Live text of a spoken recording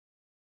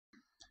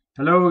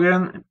Hello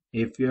again.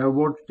 If you have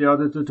watched the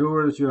other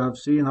tutorials, you have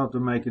seen how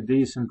to make a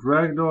decent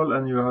ragdoll,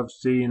 and you have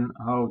seen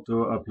how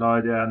to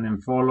apply the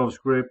anim follow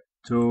script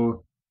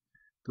to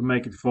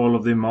make it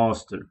follow the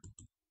master.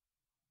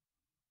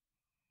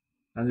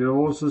 And you have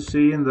also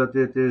seen that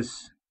it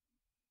is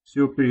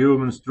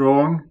superhuman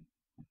strong,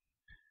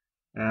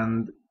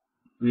 and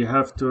we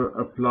have to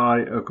apply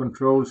a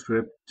control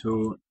script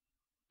to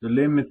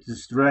limit the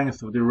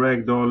strength of the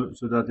ragdoll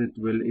so that it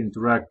will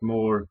interact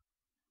more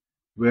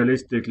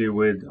realistically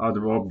with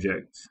other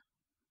objects.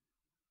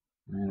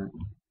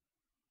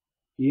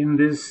 In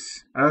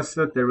this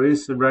asset there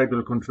is a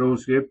ragdoll control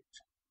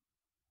script.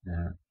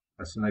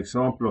 As an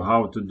example of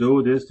how to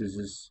do this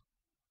is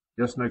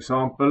just an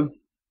example.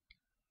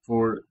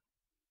 For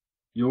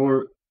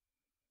your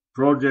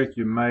project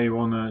you may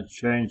want to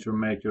change or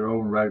make your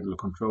own ragdoll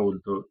control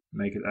to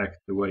make it act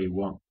the way you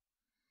want.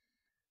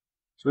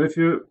 So if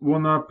you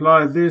want to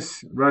apply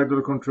this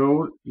ragdoll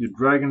control, you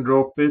drag and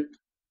drop it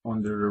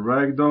under the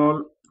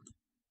ragdoll,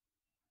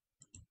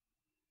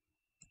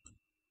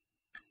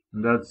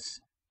 and that's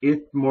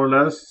it more or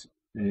less.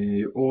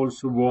 You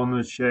also want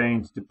to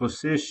change the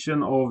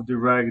position of the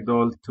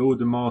ragdoll to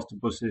the master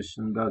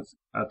position. That's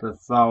at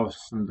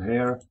 1000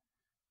 here.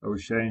 I will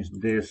change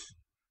this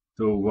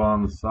to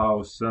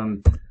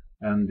 1000,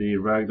 and the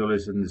ragdoll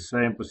is in the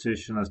same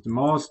position as the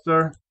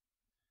master.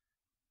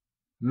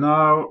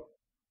 Now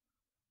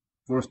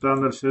for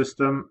standard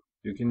system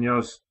you can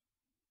just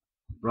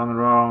run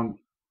around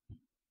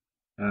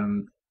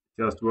and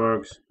it just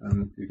works,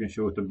 and you can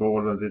shoot the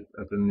ball at it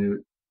at the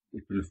new.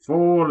 It will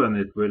fall and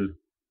it will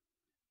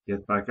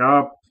get back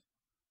up,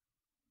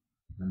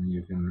 and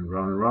you can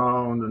run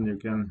around and you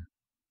can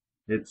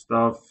hit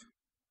stuff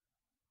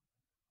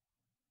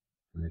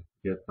and it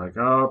get back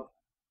up,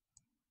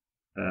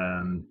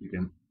 and you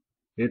can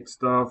hit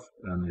stuff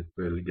and it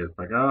will get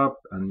back up,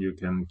 and you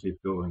can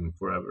keep going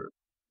forever.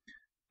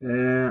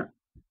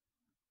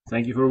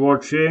 Thank you for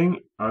watching.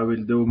 I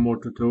will do more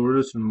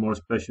tutorials and more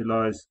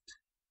specialized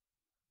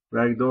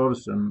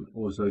ragdolls, and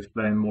also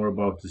explain more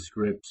about the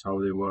scripts, how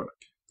they work.